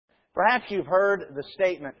Perhaps you've heard the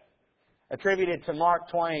statement attributed to Mark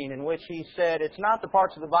Twain in which he said, "It's not the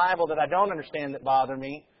parts of the Bible that I don't understand that bother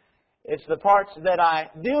me. It's the parts that I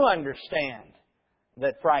do understand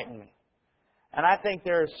that frighten me." And I think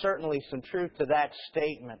there is certainly some truth to that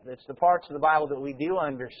statement. It's the parts of the Bible that we do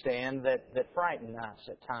understand that frighten us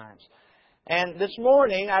at times. And this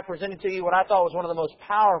morning, I presented to you what I thought was one of the most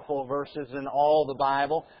powerful verses in all the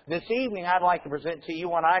Bible. This evening, I'd like to present to you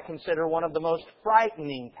what I consider one of the most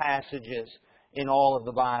frightening passages in all of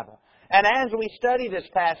the Bible. And as we study this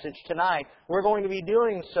passage tonight, we're going to be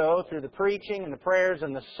doing so through the preaching and the prayers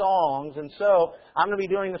and the songs. And so, I'm going to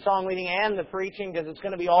be doing the song leading and the preaching because it's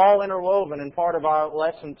going to be all interwoven in part of our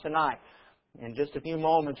lesson tonight. In just a few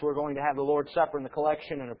moments, we're going to have the Lord's Supper and the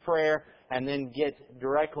collection and a prayer, and then get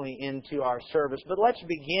directly into our service. But let's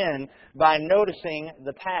begin by noticing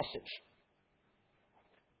the passage.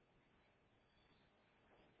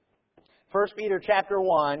 1 Peter chapter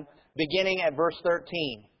 1, beginning at verse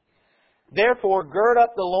 13. "Therefore, gird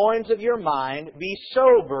up the loins of your mind, be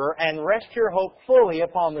sober, and rest your hope fully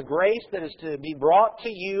upon the grace that is to be brought to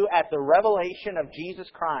you at the revelation of Jesus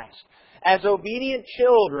Christ. As obedient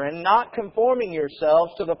children, not conforming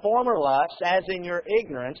yourselves to the former lusts, as in your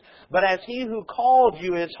ignorance, but as He who called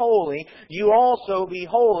you is holy, you also be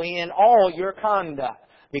holy in all your conduct.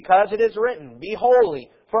 Because it is written, Be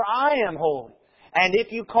holy, for I am holy. And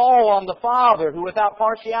if you call on the Father, who without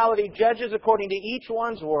partiality judges according to each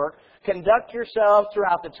one's work, conduct yourselves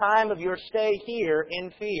throughout the time of your stay here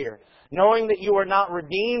in fear, knowing that you are not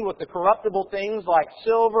redeemed with the corruptible things like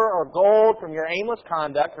silver or gold from your aimless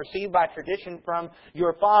conduct received by tradition from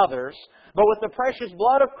your fathers, but with the precious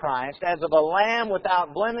blood of Christ, as of a lamb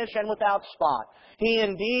without blemish and without spot. He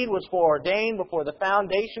indeed was foreordained before the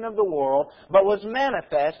foundation of the world, but was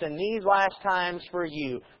manifest in these last times for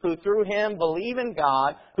you, who through Him believe in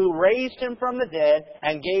God, who raised Him from the dead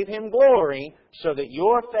and gave Him glory, so that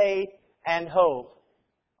your faith and hope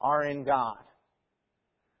are in God."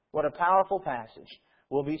 What a powerful passage.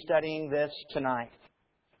 We'll be studying this tonight.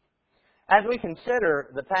 As we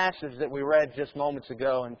consider the passage that we read just moments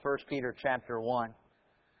ago in 1 Peter chapter 1,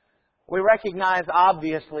 we recognize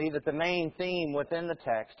obviously that the main theme within the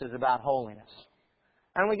text is about holiness.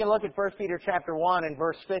 And we can look at 1 Peter chapter 1 and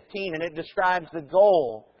verse 15, and it describes the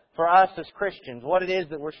goal for us as Christians, what it is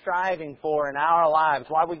that we're striving for in our lives,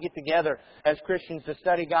 why we get together as Christians to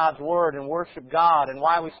study God's Word and worship God, and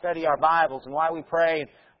why we study our Bibles, and why we pray, and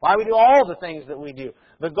why we do all the things that we do.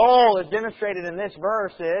 The goal, as demonstrated in this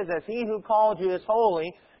verse, is, as He who called you is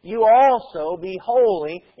holy, you also be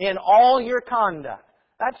holy in all your conduct.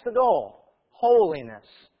 That's the goal. Holiness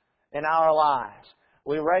in our lives.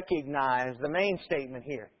 We recognize the main statement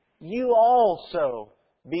here. You also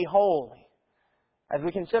be holy. As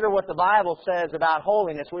we consider what the Bible says about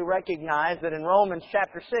holiness, we recognize that in Romans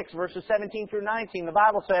chapter 6, verses 17 through 19, the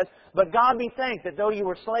Bible says, "But God be thanked that though you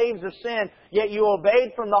were slaves of sin, yet you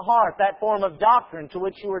obeyed from the heart that form of doctrine to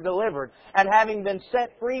which you were delivered. And having been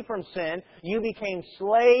set free from sin, you became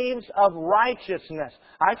slaves of righteousness."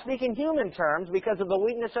 I speak in human terms because of the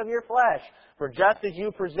weakness of your flesh. "For just as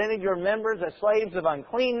you presented your members as slaves of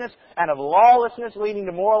uncleanness and of lawlessness leading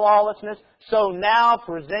to more lawlessness, so now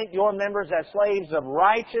present your members as slaves of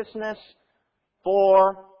righteousness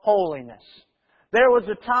for holiness." There was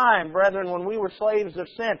a time, brethren, when we were slaves of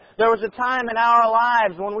sin. There was a time in our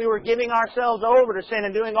lives when we were giving ourselves over to sin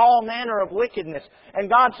and doing all manner of wickedness. And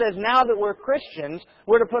God says now that we're Christians,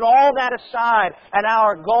 we're to put all that aside, and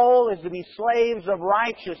our goal is to be slaves of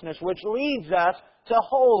righteousness, which leads us to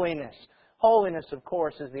holiness. Holiness, of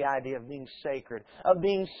course, is the idea of being sacred, of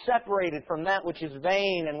being separated from that which is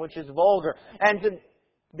vain and which is vulgar, and to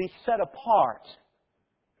be set apart,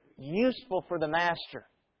 useful for the Master,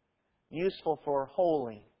 useful for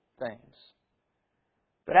holy things.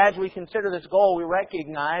 But as we consider this goal, we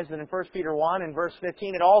recognize that in 1 Peter 1 and verse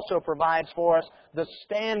 15, it also provides for us the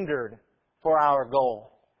standard for our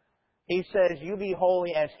goal. He says, "You be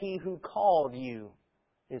holy as He who called you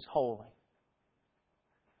is holy."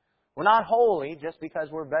 We're not holy just because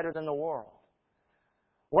we're better than the world.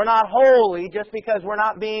 We're not holy just because we're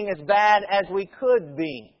not being as bad as we could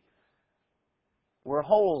be. We're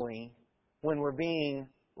holy when we're being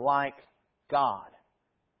like God.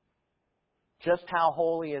 Just how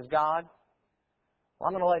holy is God? Well,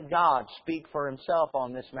 I'm going to let God speak for Himself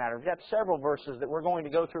on this matter. We've got several verses that we're going to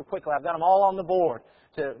go through quickly. I've got them all on the board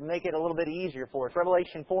to make it a little bit easier for us.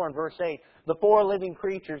 Revelation 4 and verse 8. "The four living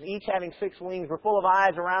creatures, each having 6 wings, were full of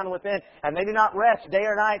eyes around and within, and they do not rest day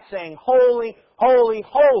or night, saying, Holy, holy,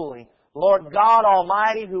 holy, Lord God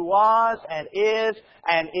Almighty, who was and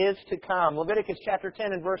is to come." Leviticus chapter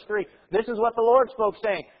 10 and verse 3. "This is what the Lord spoke,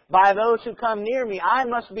 saying, By those who come near me, I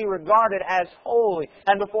must be regarded as holy.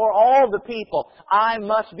 And before all the people, I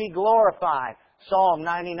must be glorified. Psalm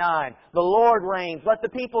 99. The Lord reigns. Let the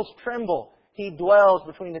peoples tremble. He dwells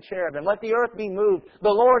between the cherubim. Let the earth be moved. The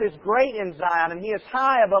Lord is great in Zion, and He is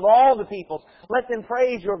high above all the peoples. Let them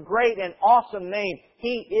praise Your great and awesome name.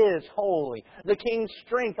 He is holy. The King's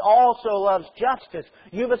strength also loves justice.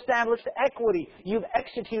 You've established equity. You've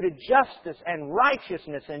executed justice and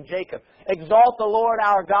righteousness in Jacob. Exalt the Lord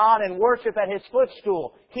our God and worship at His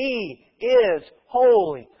footstool. He is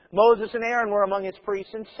holy. Moses and Aaron were among His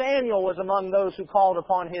priests, and Samuel was among those who called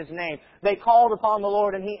upon His name. They called upon the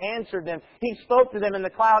Lord, and He answered them. He spoke to them in the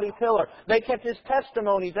cloudy pillar. They kept His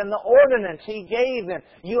testimonies and the ordinance He gave them.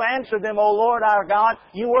 You answered them, O Lord our God.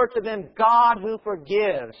 You were to them God who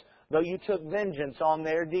forgives, though you took vengeance on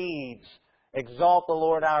their deeds. Exalt the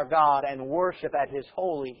Lord our God and worship at His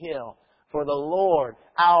holy hill. For the Lord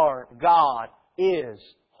our God is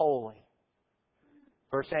holy.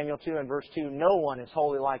 1 Samuel 2 and verse 2, no one is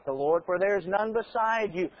holy like the Lord, for there is none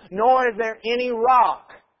beside You, nor is there any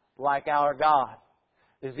rock like our God.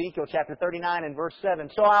 Ezekiel chapter 39 and verse 7,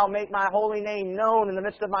 so I'll make My holy name known in the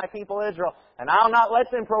midst of My people Israel, and I'll not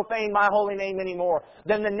let them profane My holy name anymore.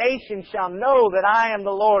 Then the nations shall know that I am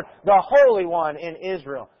the Lord, the Holy One in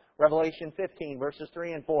Israel. Revelation 15, verses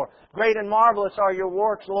 3 and 4. Great and marvelous are Your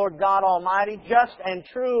works, Lord God Almighty. Just and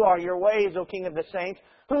true are Your ways, O King of the saints.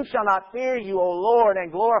 Who shall not fear You, O Lord,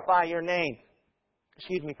 and glorify Your name?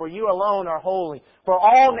 For You alone are holy. For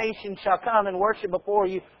all nations shall come and worship before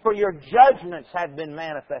You, for Your judgments have been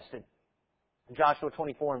manifested. Joshua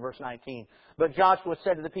 24 and verse 19. But Joshua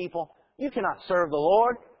said to the people, You cannot serve the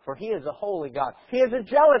Lord, for He is a holy God. He is a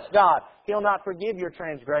jealous God. He'll not forgive your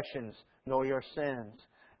transgressions, nor your sins.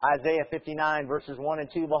 Isaiah 59 verses 1 and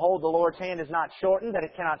 2, Behold, the Lord's hand is not shortened that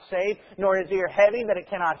it cannot save, nor His ear heavy that it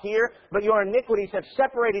cannot hear, but your iniquities have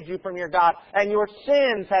separated you from your God, and your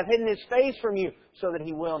sins have hidden His face from you, so that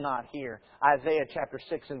He will not hear. Isaiah chapter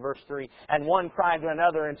 6 and verse 3, And one cried to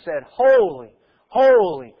another and said, Holy,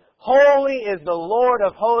 holy, holy is the Lord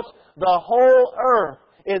of hosts, the whole earth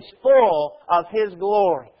is full of His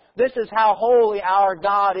glory. This is how holy our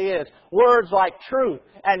God is. Words like truth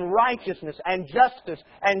and righteousness and justice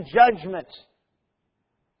and judgment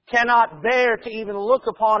cannot bear to even look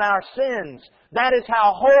upon our sins. That is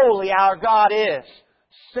how holy our God is.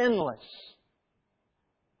 Sinless,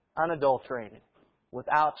 unadulterated,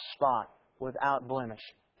 without spot, without blemish.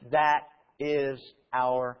 That is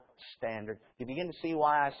our standard. You begin to see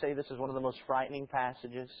why I say this is one of the most frightening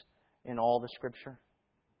passages in all the Scripture?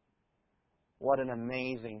 What an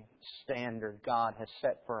amazing standard God has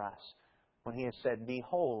set for us when He has said, Be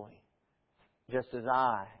holy, just as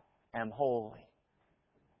I am holy.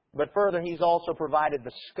 But further, He's also provided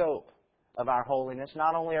the scope of our holiness.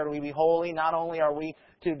 Not only are we to be holy, not only are we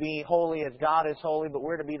to be holy as God is holy, but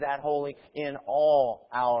we're to be that holy in all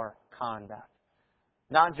our conduct.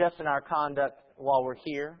 Not just in our conduct while we're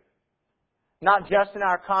here. Not just in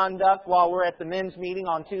our conduct while we're at the men's meeting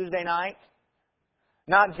on Tuesday night.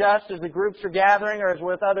 Not just as the groups are gathering or as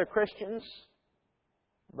with other Christians,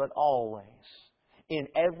 but always. In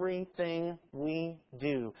everything we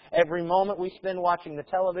do. Every moment we spend watching the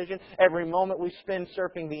television, every moment we spend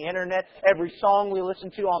surfing the internet, every song we listen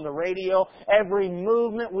to on the radio, every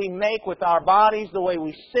movement we make with our bodies, the way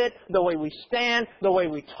we sit, the way we stand, the way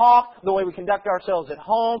we talk, the way we conduct ourselves at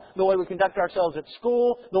home, the way we conduct ourselves at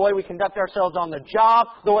school, the way we conduct ourselves on the job,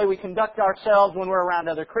 the way we conduct ourselves when we're around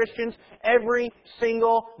other Christians, every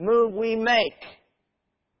single move we make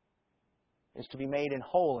is to be made in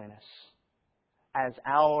holiness, as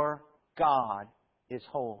our God is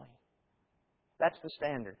holy. That's the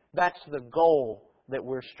standard. That's the goal that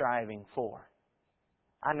we're striving for.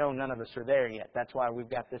 I know none of us are there yet. That's why we've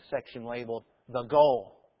got this section labeled the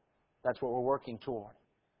goal. That's what we're working toward.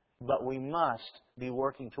 But we must be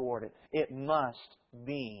working toward it. It must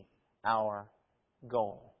be our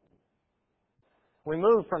goal. We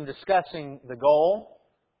move from discussing the goal,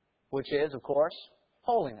 which is, of course,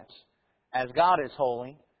 holiness, as God is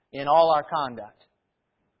holy, in all our conduct.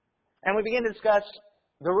 And we begin to discuss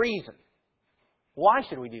the reason. Why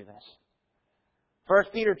should we do this? 1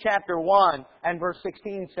 Peter chapter 1 and verse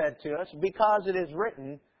 16 said to us, Because it is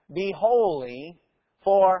written, Be holy,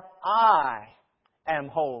 for I am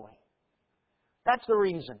holy. That's the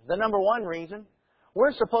reason. The number one reason.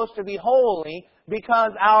 We're supposed to be holy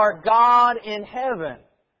because our God in heaven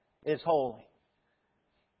is holy.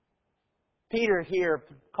 Peter here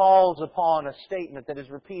calls upon a statement that is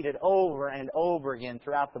repeated over and over again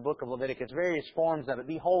throughout the book of Leviticus, various forms of it.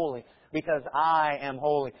 Be holy because I am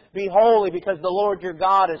holy. Be holy because the Lord your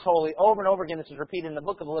God is holy. Over and over again this is repeated in the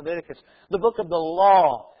book of Leviticus, the book of the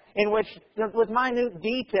law. in which, with minute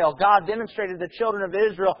detail, God demonstrated to the children of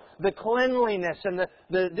Israel the cleanliness and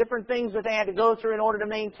the different things that they had to go through in order to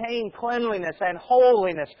maintain cleanliness and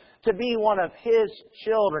holiness, to be one of His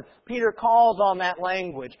children. Peter calls on that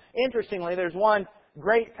language. Interestingly, there's one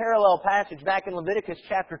great parallel passage back in Leviticus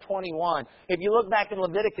chapter 21. If you look back in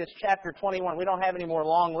Leviticus chapter 21, we don't have any more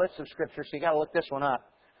long lists of Scripture, so you've got to look this one up.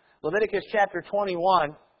 Leviticus chapter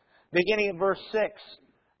 21, beginning at verse 6.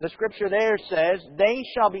 The Scripture there says, "They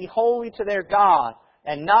shall be holy to their God,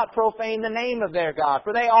 and not profane the name of their God.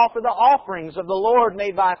 For they offer the offerings of the Lord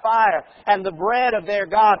made by fire, and the bread of their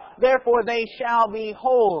God. Therefore they shall be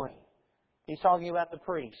holy." He's talking about the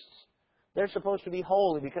priests. They're supposed to be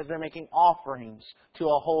holy because they're making offerings to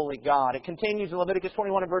a holy God. It continues in Leviticus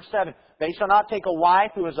 21 and verse 7. "They shall not take a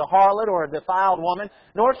wife who is a harlot or a defiled woman,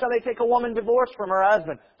 nor shall they take a woman divorced from her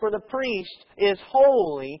husband. For the priest is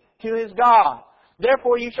holy to his God.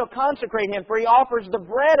 Therefore you shall consecrate him, for he offers the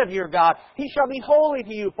bread of your God. He shall be holy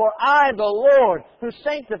to you, for I, the Lord, who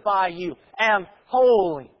sanctify you, am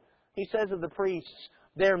holy." He says of the priests,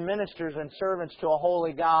 they're ministers and servants to a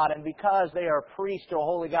holy God, and because they are priests to a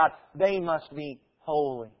holy God, they must be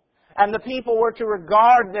holy. And the people were to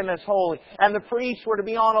regard them as holy, and the priests were to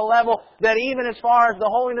be on a level that, even as far as the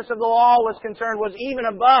holiness of the law was concerned, was even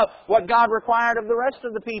above what God required of the rest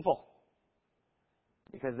of the people,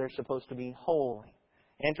 because they're supposed to be holy.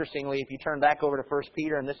 Interestingly, if you turn back over to 1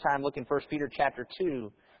 Peter, and this time look in 1 Peter chapter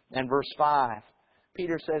 2 and verse 5,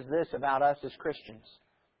 Peter says this about us as Christians.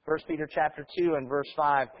 1 Peter chapter 2 and verse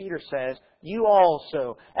 5, Peter says, "You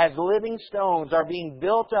also, as living stones, are being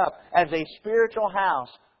built up as a spiritual house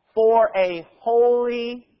for a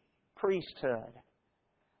holy priesthood,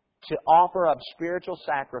 to offer up spiritual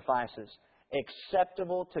sacrifices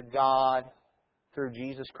acceptable to God through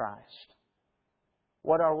Jesus Christ."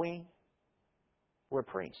 What are we? We're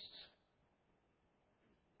priests.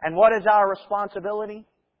 And what is our responsibility?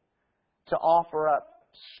 To offer up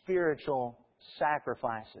spiritual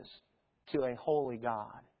sacrifices to a holy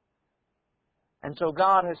God. And so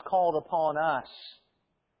God has called upon us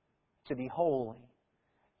to be holy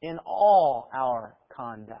in all our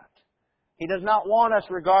conduct. He does not want us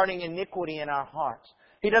regarding iniquity in our hearts.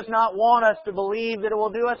 He does not want us to believe that it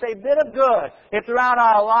will do us a bit of good if throughout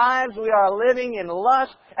our lives we are living in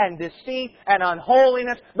lust and deceit and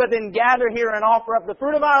unholiness, but then gather here and offer up the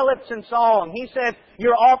fruit of our lips in song. He said,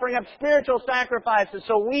 you're offering up spiritual sacrifices,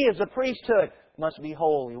 so we as a priesthood must be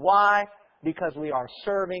holy. Why? Because we are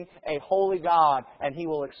serving a holy God, and He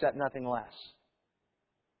will accept nothing less.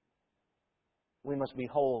 We must be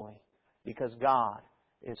holy because God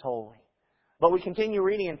is holy. But we continue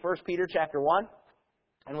reading in 1 Peter chapter 1.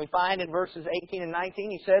 And we find in verses 18 and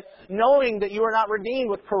 19, he says, "Knowing that you are not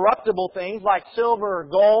redeemed with corruptible things like silver or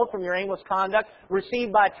gold from your aimless conduct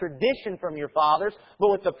received by tradition from your fathers,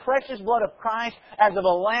 but with the precious blood of Christ as of a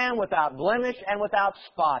lamb without blemish and without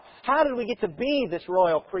spot." How did we get to be this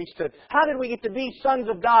royal priesthood? How did we get to be sons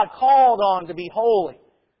of God called on to be holy?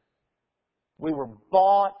 We were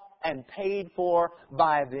bought and paid for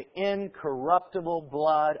by the incorruptible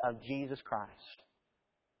blood of Jesus Christ.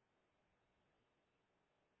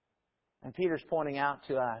 And Peter's pointing out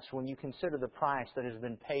to us, when you consider the price that has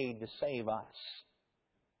been paid to save us,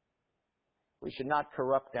 we should not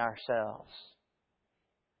corrupt ourselves,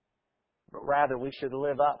 but rather we should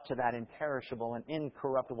live up to that imperishable and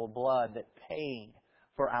incorruptible blood that paid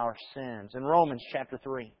for our sins. In Romans chapter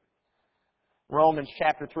 3. Romans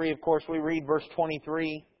chapter 3, of course, we read verse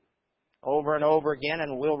 23 over and over again,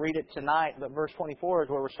 and we'll read it tonight, but verse 24 is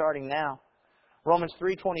where we're starting now. Romans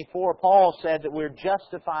 3:24, Paul said that we're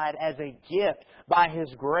justified as a gift by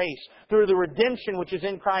His grace through the redemption which is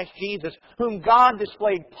in Christ Jesus, whom God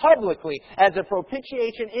displayed publicly as a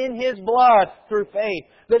propitiation in His blood through faith.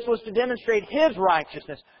 This was to demonstrate His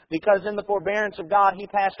righteousness, because in the forbearance of God He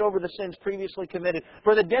passed over the sins previously committed.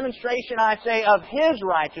 For the demonstration, I say, of His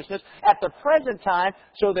righteousness at the present time,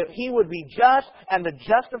 so that He would be just and the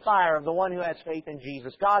justifier of the one who has faith in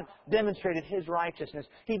Jesus. God demonstrated His righteousness.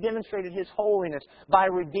 He demonstrated His holiness by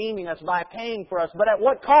redeeming us, by paying for us. But at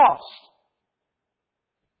what cost?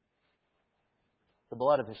 The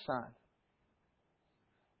blood of His Son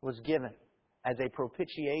was given as a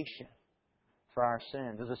propitiation for our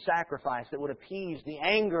sins, as a sacrifice that would appease the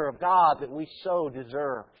anger of God that we so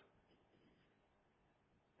deserved.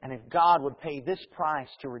 And if God would pay this price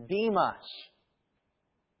to redeem us,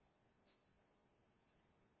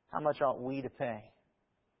 how much ought we to pay?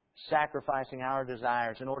 Sacrificing our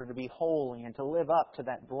desires in order to be holy and to live up to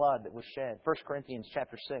that blood that was shed. 1 Corinthians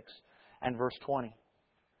chapter 6 and verse 20.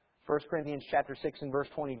 1 Corinthians chapter 6 and verse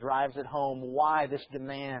 20 drives it home why this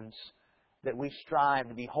demands that we strive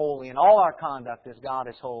to be holy in all our conduct as God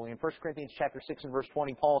is holy. In 1 Corinthians chapter 6 and verse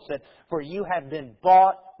 20, Paul said, "For you have been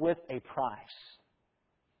bought with a price.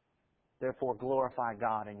 Therefore glorify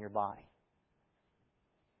God in your body."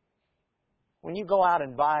 When you go out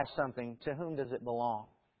and buy something, to whom does it belong?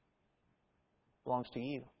 It belongs to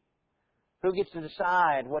you. Who gets to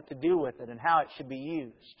decide what to do with it and how it should be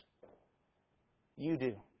used? You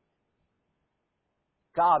do.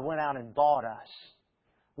 God went out and bought us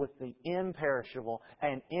with the imperishable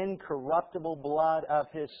and incorruptible blood of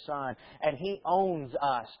His Son. And He owns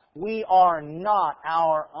us. We are not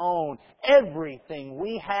our own. Everything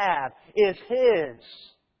we have is His,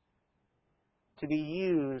 to be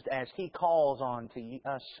used as He calls on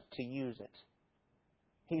us to use it.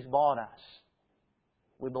 He's bought us.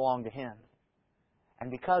 We belong to Him. And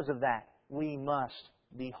because of that, we must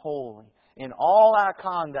be holy in all our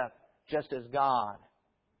conduct, just as God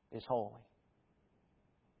is holy.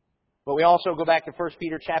 But we also go back to 1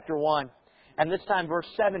 Peter chapter 1, and this time verse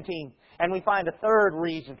 17, and we find a third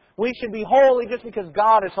reason. We should be holy just because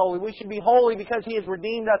God is holy. We should be holy because He has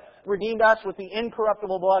redeemed us with the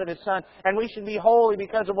incorruptible blood of His Son. And we should be holy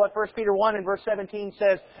because of what 1 Peter 1 and verse 17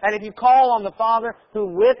 says. "And if you call on the Father,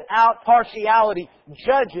 who without partiality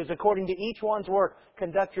judges according to each one's work,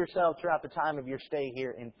 conduct yourselves throughout the time of your stay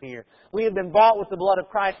here in fear." We have been bought with the blood of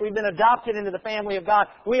Christ. We've been adopted into the family of God.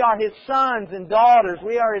 We are His sons and daughters.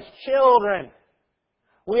 We are His children.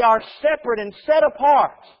 We are separate and set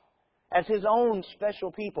apart as His own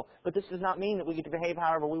special people. But this does not mean that we get to behave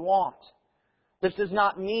however we want. This does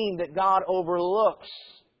not mean that God overlooks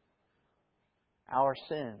our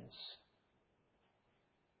sins.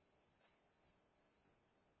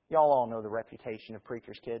 Y'all all know the reputation of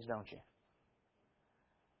preachers' kids, don't you?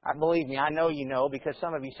 Believe me, I know you know, because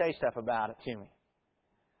some of you say stuff about it to me.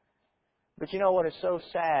 But you know what is so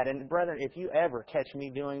sad? And brethren, if you ever catch me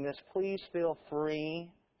doing this, please feel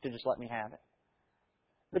free to just let me have it.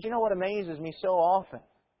 But you know what amazes me so often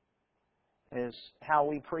is how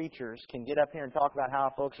we preachers can get up here and talk about how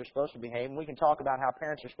folks are supposed to behave, and we can talk about how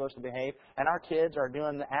parents are supposed to behave, and our kids are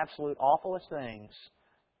doing the absolute awfulest things,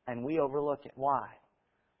 and we overlook it. Why?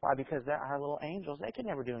 Why? Because they're our little angels. They can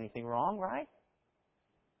never do anything wrong, right?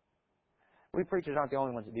 We preachers aren't the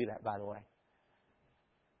only ones that do that, by the way.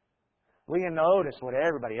 We can notice what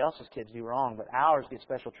everybody else's kids do wrong, but ours get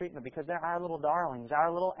special treatment because they're our little darlings,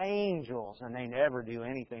 our little angels, and they never do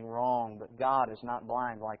anything wrong. But God is not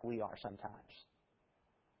blind like we are sometimes.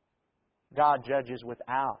 God judges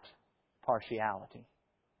without partiality.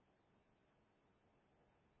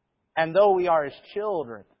 And though we are His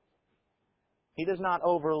children, He does not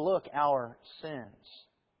overlook our sins,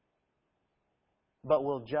 but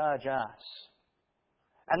will judge us.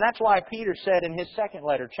 And that's why Peter said in his second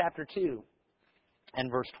letter, chapter 2 and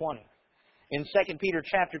verse 20. In 2 Peter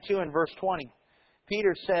chapter 2 and verse 20,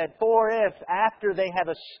 Peter said, "For if, after they have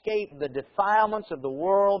escaped the defilements of the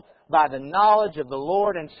world by the knowledge of the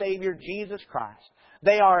Lord and Savior Jesus Christ,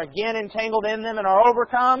 they are again entangled in them and are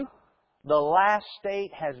overcome, the last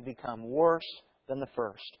state has become worse than the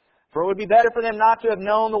first. For it would be better for them not to have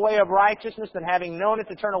known the way of righteousness than having known it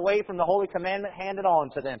to turn away from the holy commandment handed on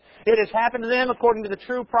to them. It has happened to them according to the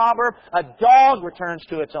true proverb, a dog returns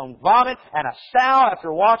to its own vomit, and a sow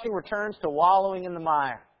after washing returns to wallowing in the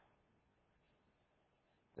mire."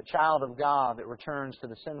 The child of God that returns to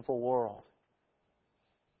the sinful world.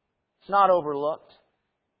 It's not overlooked.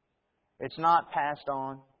 It's not passed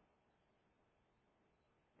on.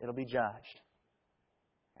 It'll be judged.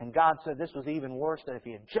 And God said this was even worse than if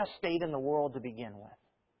He had just stayed in the world to begin with.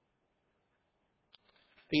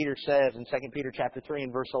 Peter says in 2 Peter chapter 3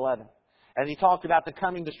 and verse 11, as he talked about the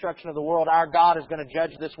coming destruction of the world, our God is going to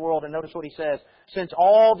judge this world. And notice what he says, "Since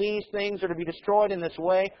all these things are to be destroyed in this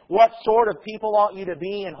way, what sort of people ought you to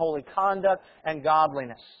be in holy conduct and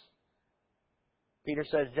godliness?" Peter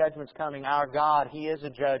says judgment's coming. Our God, He is a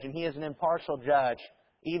judge, and He is an impartial judge,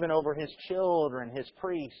 even over His children, His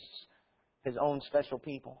priests, His own special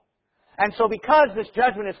people. And so because this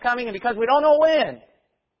judgment is coming, and because we don't know when,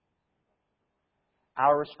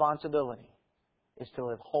 our responsibility is to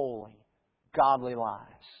live holy, godly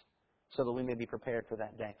lives, so that we may be prepared for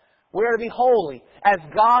that day. We are to be holy as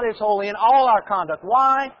God is holy in all our conduct.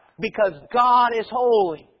 Why? Because God is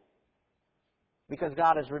holy. Because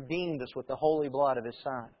God has redeemed us with the holy blood of His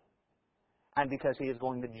Son. And because He is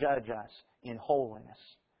going to judge us in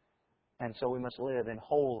holiness. And so we must live in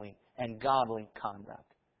holy and godly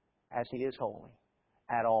conduct, as He is holy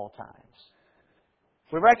at all times.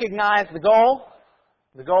 We recognize the goal.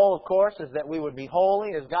 The goal, of course, is that we would be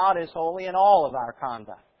holy as God is holy in all of our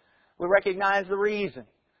conduct. We recognize the reason.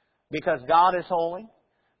 Because God is holy,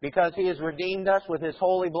 because He has redeemed us with His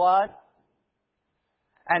holy blood,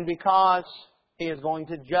 and because He is going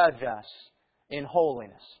to judge us in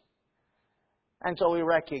holiness. And so we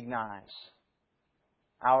recognize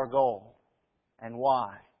our goal and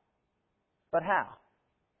why. But how?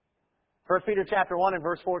 1 Peter chapter 1 and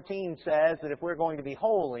verse 14 says that if we're going to be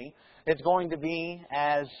holy, it's going to be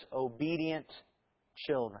as obedient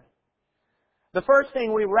children. The first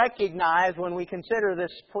thing we recognize when we consider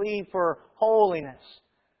this plea for holiness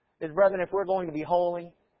is, brethren, if we're going to be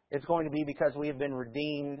holy, it's going to be because we have been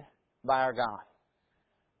redeemed by our God.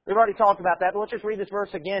 We've already talked about that, but let's just read this verse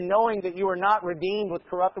again. Knowing that you are not redeemed with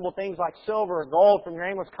corruptible things like silver or gold from your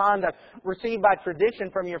aimless conduct received by tradition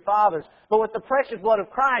from your fathers, but with the precious blood of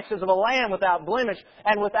Christ as of a lamb without blemish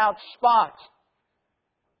and without spot.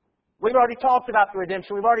 We've already talked about the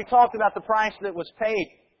redemption. We've already talked about the price that was paid.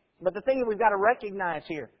 But the thing that we've got to recognize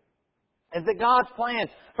here is that God's plan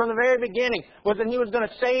from the very beginning was that He was going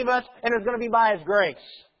to save us, and it was going to be by His grace.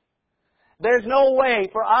 There's no way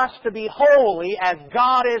for us to be holy as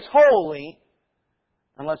God is holy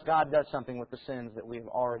unless God does something with the sins that we have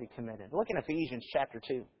already committed. Look in Ephesians chapter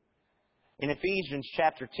 2. In Ephesians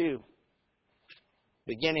chapter 2,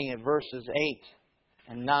 beginning at verses 8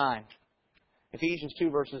 and 9. Ephesians 2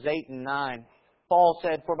 verses 8 and 9. Paul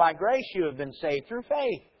said, "For by grace you have been saved through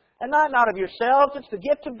faith, and not of yourselves, it's the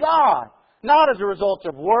gift of God, not as a result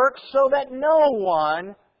of works, so that no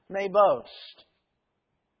one may boast."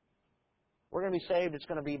 We're going to be saved, it's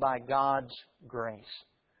going to be by God's grace.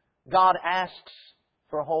 God asks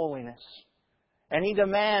for holiness. And He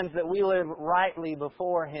demands that we live rightly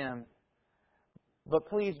before Him. But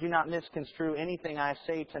please do not misconstrue anything I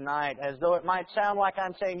say tonight as though it might sound like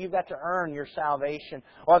I'm saying you've got to earn your salvation,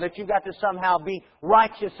 or that you've got to somehow be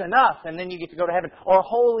righteous enough and then you get to go to heaven, or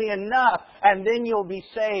holy enough and then you'll be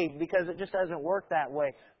saved, because it just doesn't work that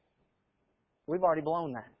way. We've already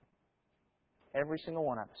blown that. Every single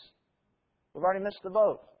one of us. We've already missed the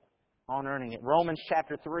boat on earning it. Romans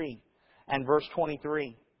chapter 3 and verse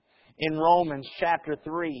 23. In Romans chapter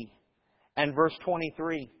 3 and verse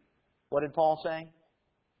 23, what did Paul say?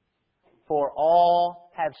 For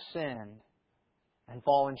all have sinned and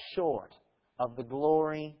fallen short of the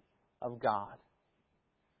glory of God.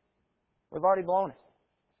 We've already blown it.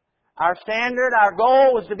 Our standard, our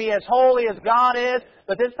goal was to be as holy as God is,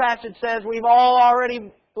 but this passage says we've all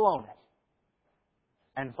already blown it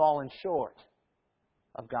and fallen short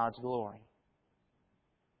of God's glory.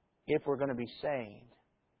 If we're going to be saved,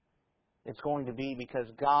 it's going to be because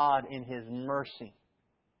God in His mercy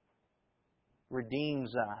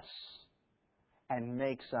redeems us and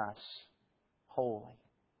makes us holy.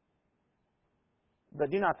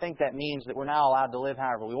 But do not think that means that we're now allowed to live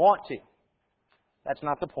however we want to. That's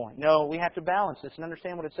not the point. No, we have to balance this and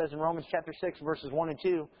understand what it says in Romans chapter 6, verses 1 and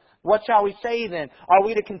 2. What shall we say then? Are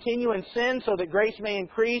we to continue in sin so that grace may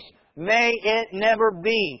increase? May it never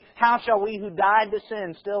be. How shall we who died to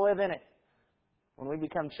sin still live in it? When we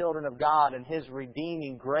become children of God and His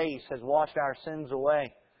redeeming grace has washed our sins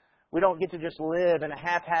away, we don't get to just live in a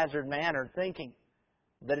haphazard manner thinking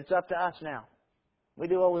that it's up to us now. We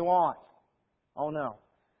do what we want. Oh no.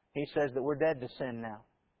 He says that we're dead to sin now.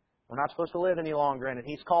 We're not supposed to live any longer in it.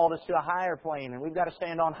 He's called us to a higher plane, and we've got to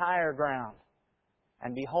stand on higher ground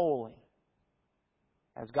and be holy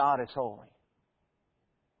as God is holy.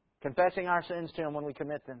 Confessing our sins to Him when we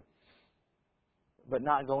commit them, but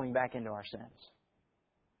not going back into our sins.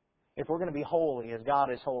 If we're going to be holy as God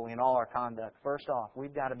is holy in all our conduct, first off,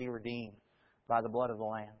 we've got to be redeemed by the blood of the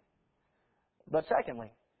Lamb. But secondly,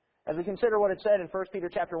 as we consider what it said in 1 Peter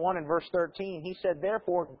chapter 1 and verse 13, he said,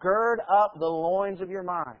 "Therefore, gird up the loins of your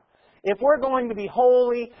mind." If we're going to be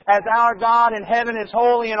holy as our God in heaven is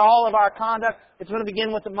holy in all of our conduct, it's going to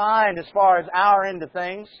begin with the mind as far as our end of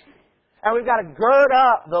things. And we've got to gird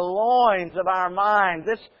up the loins of our minds.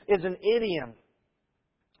 This is an idiom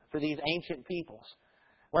for these ancient peoples.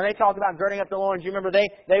 When they talked about girding up the loins, you remember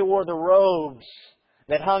they wore the robes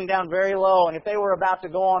that hung down very low. And if they were about to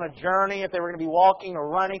go on a journey, if they were going to be walking or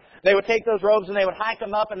running, they would take those robes and they would hike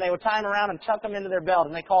them up and they would tie them around and tuck them into their belt.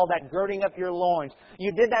 And they called that girding up your loins.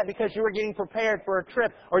 You did that because you were getting prepared for a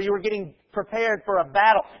trip or you were getting prepared for a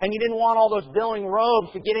battle. And you didn't want all those billowing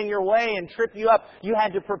robes to get in your way and trip you up. You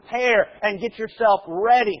had to prepare and get yourself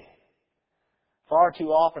ready. Far too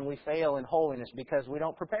often we fail in holiness because we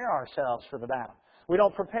don't prepare ourselves for the battle. We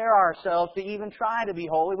don't prepare ourselves to even try to be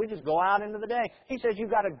holy. We just go out into the day. He says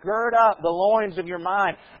you've got to gird up the loins of your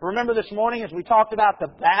mind. Remember this morning as we talked about the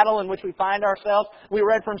battle in which we find ourselves, we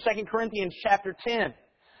read from 2 Corinthians chapter 10.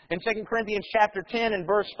 In 2 Corinthians chapter 10 and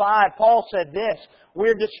verse 5, Paul said this,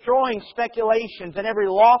 "We're destroying speculations and every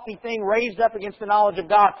lofty thing raised up against the knowledge of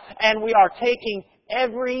God, and we are taking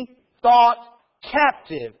every thought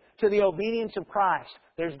captive to the obedience of Christ,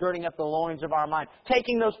 there's girding up the loins of our mind.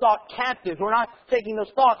 Taking those thoughts captive. We're not taking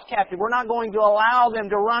those thoughts captive. We're not going to allow them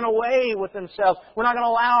to run away with themselves. We're not going to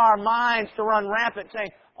allow our minds to run rampant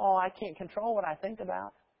saying, oh, I can't control what I think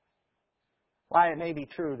about. Why, it may be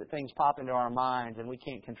true that things pop into our minds and we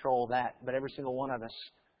can't control that, but every single one of us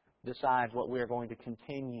decides what we are going to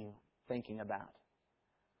continue thinking about.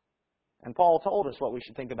 And Paul told us what we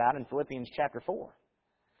should think about in Philippians chapter 4.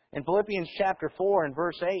 In Philippians chapter 4 and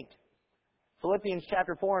verse 8, Philippians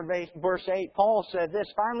chapter 4 and verse 8, Paul said this,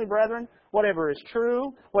 finally, brethren, whatever is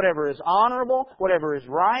true, whatever is honorable, whatever is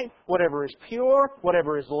right, whatever is pure,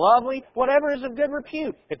 whatever is lovely, whatever is of good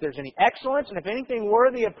repute, if there's any excellence and if anything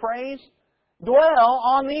worthy of praise, dwell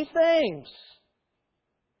on these things.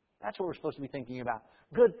 That's what we're supposed to be thinking about.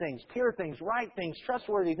 Good things, pure things, right things,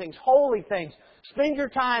 trustworthy things, holy things. Spend your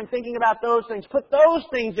time thinking about those things. Put those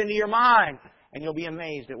things into your mind, and you'll be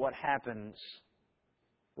amazed at what happens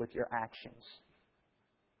with your actions.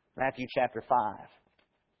 Matthew chapter 5.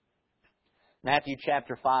 Matthew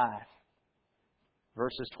chapter 5,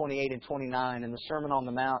 verses 28 and 29. In the Sermon on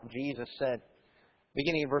the Mount, Jesus said,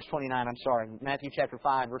 beginning of verse 29, Matthew chapter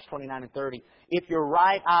 5, verse 29 and 30. If your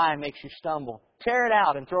right eye makes you stumble, tear it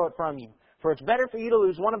out and throw it from you. For it's better for you to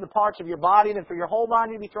lose one of the parts of your body than for your whole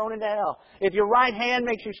body to be thrown into hell. If your right hand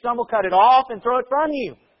makes you stumble, cut it off and throw it from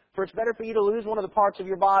you. For it's better for you to lose one of the parts of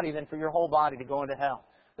your body than for your whole body to go into hell.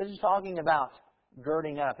 This is talking about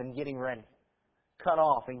girding up and getting ready. Cut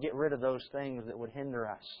off and get rid of those things that would hinder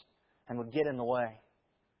us and would get in the way.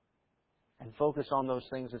 And focus on those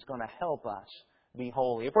things that's going to help us be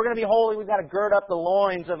holy. If we're going to be holy, we've got to gird up the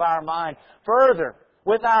loins of our mind. Further,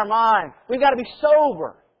 with our mind, we've got to be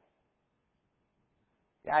sober.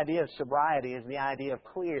 The idea of sobriety is the idea of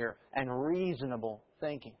clear and reasonable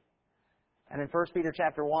thinking. And in 1 Peter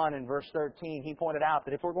chapter 1 and verse 13, he pointed out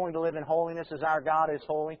that if we're going to live in holiness as our God is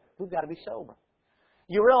holy, we've got to be sober.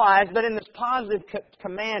 You realize that in this positive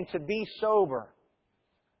command to be sober,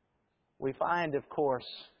 we find, of course,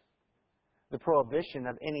 the prohibition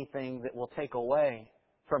of anything that will take away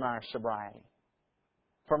from our sobriety,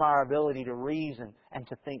 from our ability to reason and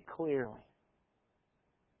to think clearly.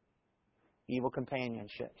 Evil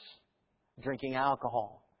companionships, drinking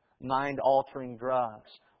alcohol, mind-altering drugs,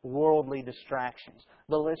 worldly distractions.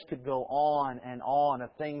 The list could go on and on of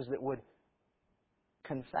things that would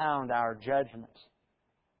confound our judgment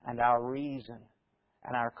and our reason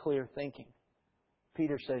and our clear thinking.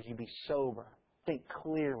 Peter says you be sober. Think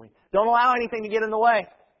clearly. Don't allow anything to get in the way.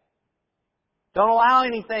 Don't allow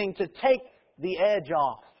anything to take the edge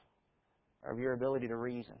off of your ability to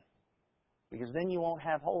reason. Because then you won't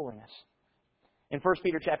have holiness. In 1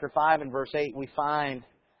 Peter chapter 5 and verse 8, we find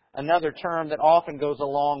another term that often goes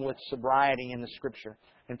along with sobriety in the Scripture.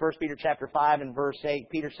 In 1 Peter chapter 5 and verse 8,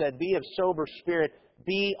 Peter said, be of sober spirit,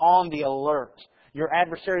 be on the alert. Your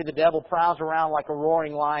adversary, the devil, prowls around like a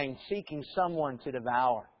roaring lion, seeking someone to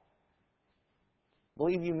devour.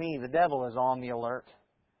 Believe you me, the devil is on the alert.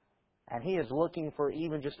 And he is looking for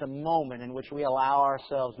even just a moment in which we allow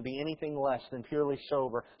ourselves to be anything less than purely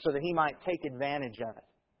sober so that he might take advantage of it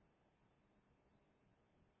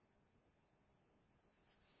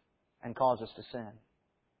and cause us to sin.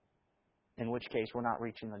 In which case, we're not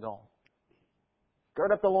reaching the goal.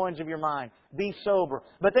 Gird up the loins of your mind. Be sober.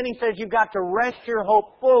 But then he says you've got to rest your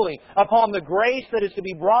hope fully upon the grace that is to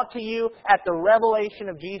be brought to you at the revelation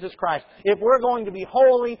of Jesus Christ. If we're going to be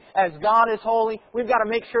holy as God is holy, we've got to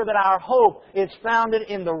make sure that our hope is founded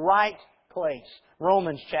in the right place.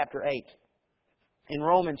 Romans chapter 8. In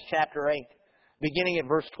Romans chapter 8, beginning at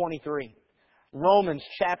verse 23. Romans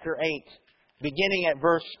chapter 8, beginning at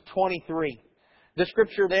verse 23. The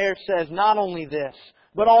Scripture there says, not only this,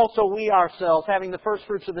 but also we ourselves, having the first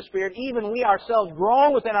fruits of the Spirit, even we ourselves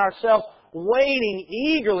groan within ourselves, waiting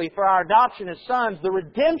eagerly for our adoption as sons, the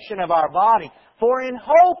redemption of our body. For in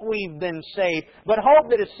hope we've been saved. But hope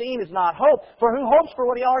that is seen is not hope. For who hopes for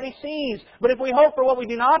what he already sees? But if we hope for what we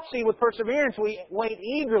do not see with perseverance, we wait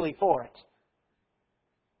eagerly for it.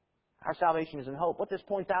 Our salvation is in hope. What this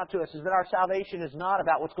points out to us is that our salvation is not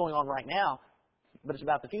about what's going on right now, but it's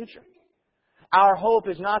about the future. Our hope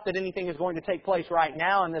is not that anything is going to take place right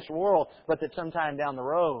now in this world, but that sometime down the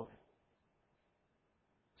road,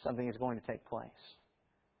 something is going to take place.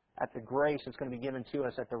 At the grace that's going to be given to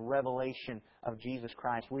us at the revelation of Jesus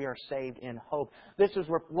Christ, we are saved in hope. This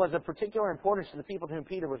was of particular importance to the people to whom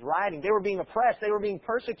Peter was writing. They were being oppressed. They were being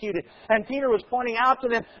persecuted. And Peter was pointing out to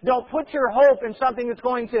them, don't put your hope in something that's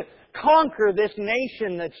going to conquer this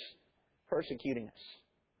nation that's persecuting us.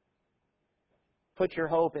 Put your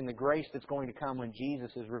hope in the grace that's going to come when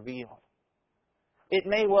Jesus is revealed. It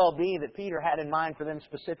may well be that Peter had in mind for them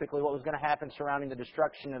specifically what was going to happen surrounding the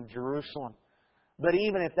destruction of Jerusalem. But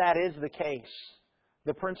even if that is the case,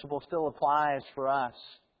 the principle still applies for us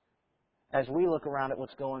as we look around at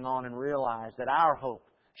what's going on and realize that our hope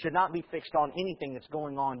should not be fixed on anything that's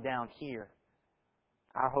going on down here.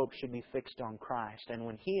 Our hope should be fixed on Christ and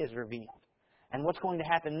when He is revealed. And what's going to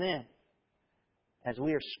happen then as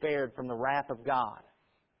we are spared from the wrath of God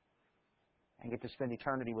and get to spend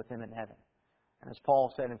eternity with Him in heaven. And as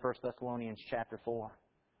Paul said in 1 Thessalonians chapter 4,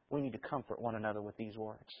 we need to comfort one another with these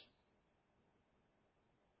words.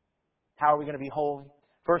 How are we going to be holy?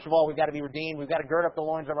 First of all, we've got to be redeemed. We've got to gird up the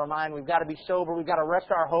loins of our mind. We've got to be sober. We've got to rest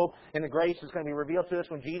our hope in the grace that's going to be revealed to us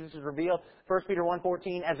when Jesus is revealed. 1 Peter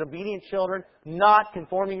 1:14, as obedient children, not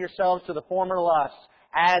conforming yourselves to the former lusts,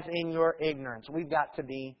 as in your ignorance. We've got to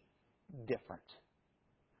be different.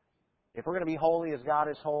 If we're going to be holy as God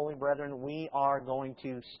is holy, brethren, we are going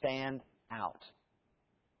to stand out.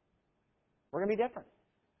 We're going to be different.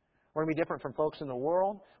 We're going to be different from folks in the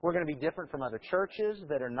world. We're going to be different from other churches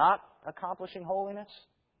that are not accomplishing holiness.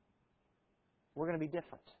 We're going to be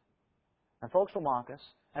different. And folks will mock us,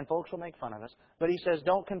 and folks will make fun of us. But he says,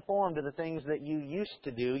 don't conform to the things that you used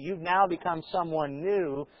to do. You've now become someone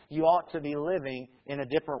new. You ought to be living in a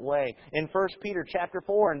different way. In 1 Peter chapter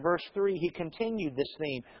 4 and verse 3, he continued this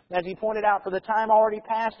theme. As he pointed out, for the time already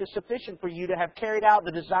past is sufficient for you to have carried out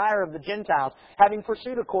the desire of the Gentiles, having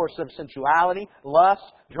pursued a course of sensuality, lust,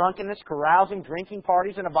 drunkenness, carousing, drinking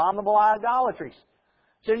parties, and abominable idolatries.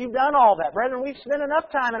 So you've done all that. Brethren, we've spent enough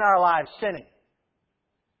time in our lives sinning.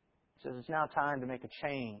 He says it's now time to make a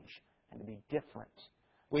change and to be different.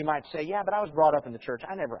 We might say, yeah, but I was brought up in the church.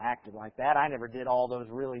 I never acted like that. I never did all those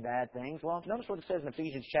really bad things. Well, notice what it says in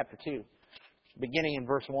Ephesians chapter 2, beginning in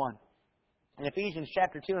verse 1. In Ephesians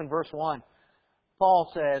chapter 2 and verse 1,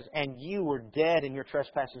 Paul says, and you were dead in your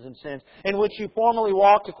trespasses and sins, in which you formerly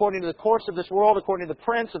walked according to the course of this world, according to the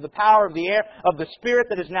prince of the power of the air, of the spirit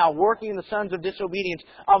that is now working in the sons of disobedience.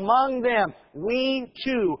 Among them, we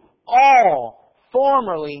too all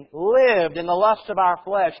formerly lived in the lusts of our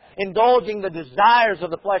flesh, indulging the desires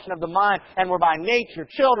of the flesh and of the mind, and were by nature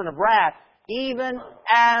children of wrath, even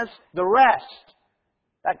as the rest.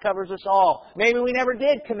 That covers us all. Maybe we never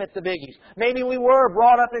did commit the biggies. Maybe we were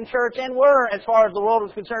brought up in church and were, as far as the world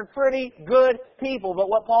was concerned, pretty good people. But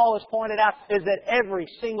what Paul has pointed out is that every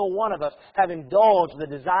single one of us have indulged the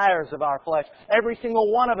desires of our flesh. Every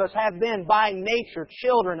single one of us have been, by nature,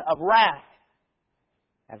 children of wrath.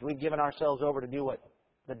 As we've given ourselves over to do what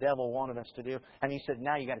the devil wanted us to do. And he said,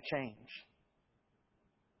 now you got to change.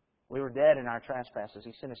 We were dead in our trespasses.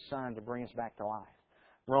 He sent His Son to bring us back to life.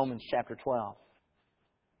 Romans chapter 12,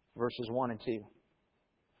 verses 1 and 2.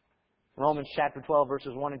 Romans chapter 12,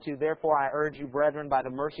 verses 1 and 2. Therefore I urge you, brethren, by the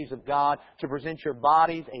mercies of God, to present your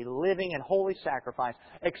bodies a living and holy sacrifice,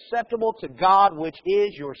 acceptable to God, which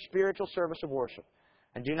is your spiritual service of worship.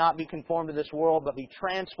 And do not be conformed to this world, but be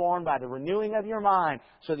transformed by the renewing of your mind,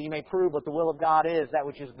 so that you may prove what the will of God is, that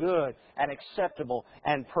which is good and acceptable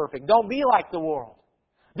and perfect. Don't be like the world.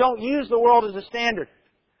 Don't use the world as a standard.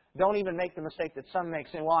 Don't even make the mistake that some make,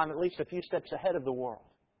 saying, well, I'm at least a few steps ahead of the world.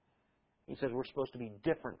 He says we're supposed to be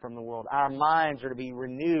different from the world. Our minds are to be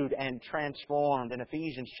renewed and transformed in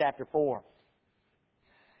Ephesians chapter 4.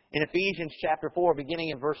 In Ephesians chapter 4, beginning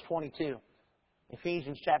in verse 22.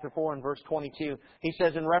 Ephesians chapter 4 and verse 22. He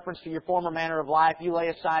says, in reference to your former manner of life, you lay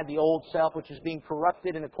aside the old self, which is being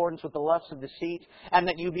corrupted in accordance with the lusts of deceit, and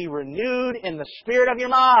that you be renewed in the spirit of your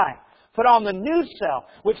mind. Put on the new self,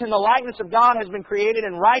 which in the likeness of God has been created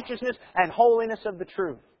in righteousness and holiness of the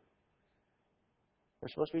truth. We're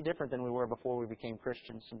supposed to be different than we were before we became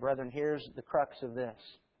Christians. And brethren, here's the crux of this.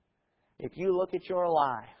 If you look at your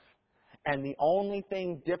life, and the only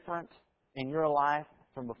thing different in your life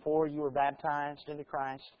from before you were baptized into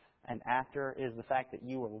Christ and after is the fact that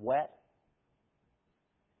you were wet,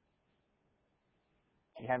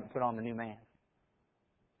 you haven't put on the new man.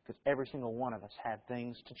 Because every single one of us had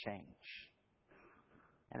things to change.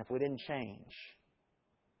 And if we didn't change,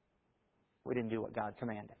 we didn't do what God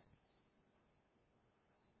commanded.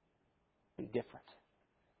 Be different.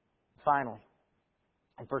 Finally,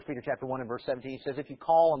 in 1 Peter chapter 1 and verse 17, he says, if you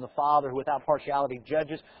call on the Father who without partiality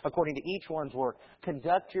judges according to each one's work,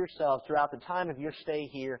 conduct yourselves throughout the time of your stay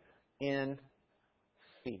here in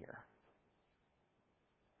fear.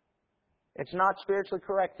 It's not spiritually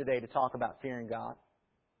correct today to talk about fearing God.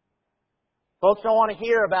 Folks don't want to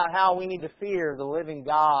hear about how we need to fear the living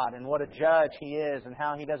God and what a judge He is and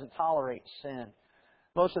how He doesn't tolerate sin.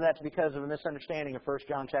 Most of that's because of a misunderstanding of 1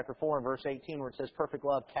 John chapter 4 and verse 18 where it says perfect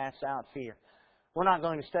love casts out fear. We're not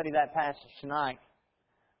going to study that passage tonight.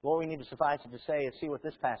 What we need to suffice it to say is see what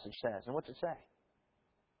this passage says. And what's it say?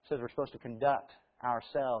 It says we're supposed to conduct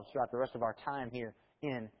ourselves throughout the rest of our time here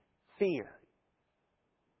in fear.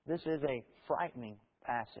 This is a frightening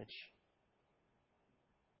passage.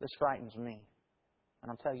 This frightens me. And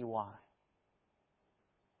I'll tell you why.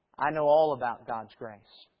 I know all about God's grace.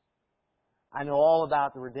 I know all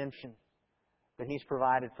about the redemption that He's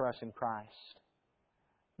provided for us in Christ.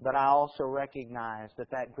 But I also recognize that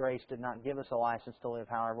that grace did not give us a license to live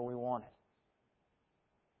however we wanted.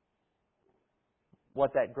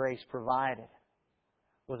 What that grace provided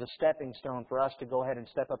was a stepping stone for us to go ahead and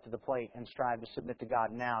step up to the plate and strive to submit to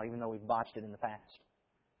God now, even though we've botched it in the past.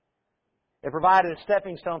 It provided a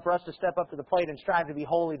stepping stone for us to step up to the plate and strive to be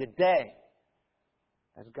holy today,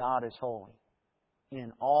 as God is holy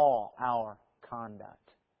in all our conduct.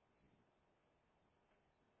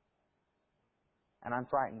 And I'm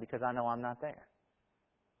frightened because I know I'm not there.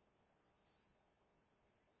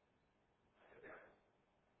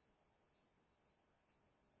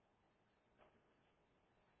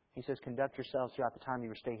 He says, conduct yourselves throughout the time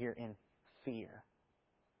you stay here in fear.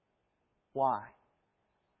 Why?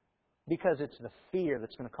 Because it's the fear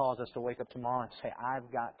that's going to cause us to wake up tomorrow and say,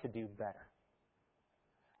 I've got to do better.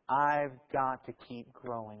 I've got to keep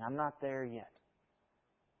growing. I'm not there yet.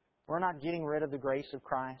 We're not getting rid of the grace of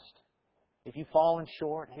Christ. If you've fallen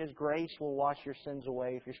short, His grace will wash your sins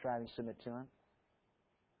away if you're striving to submit to Him.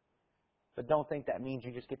 But don't think that means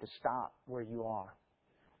you just get to stop where you are.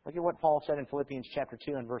 Look at what Paul said in Philippians chapter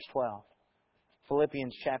 2 and verse 12.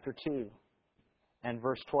 Philippians chapter 2 and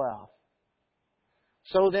verse 12.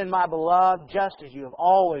 So then, my beloved, just as you have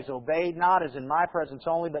always obeyed, not as in my presence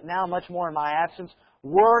only, but now much more in my absence,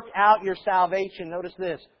 work out your salvation, notice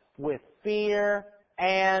this, with fear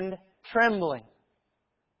and trembling.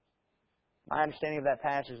 My understanding of that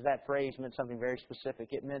passage, that phrase meant something very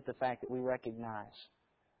specific. It meant the fact that we recognize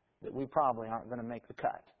that we probably aren't going to make the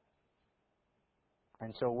cut.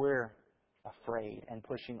 And so we're afraid and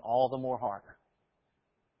pushing all the more harder.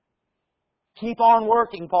 Keep on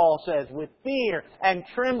working, Paul says, with fear and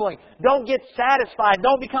trembling. Don't get satisfied.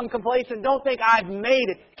 Don't become complacent. Don't think, I've made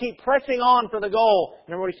it. Keep pressing on for the goal.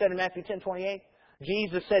 Remember what He said in Matthew 10:28?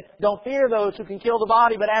 Jesus said, don't fear those who can kill the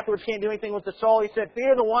body, but afterwards can't do anything with the soul. He said,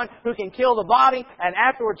 fear the one who can kill the body and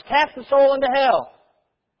afterwards cast the soul into hell.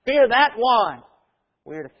 Fear that one.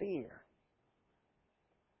 We're to fear.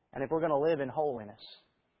 And if we're going to live in holiness,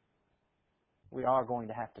 we are going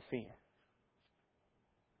to have to fear.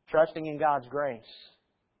 Trusting in God's grace,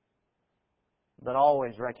 but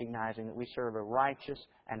always recognizing that we serve a righteous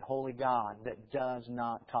and holy God that does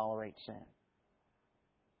not tolerate sin.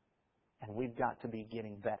 And we've got to be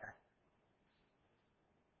getting better.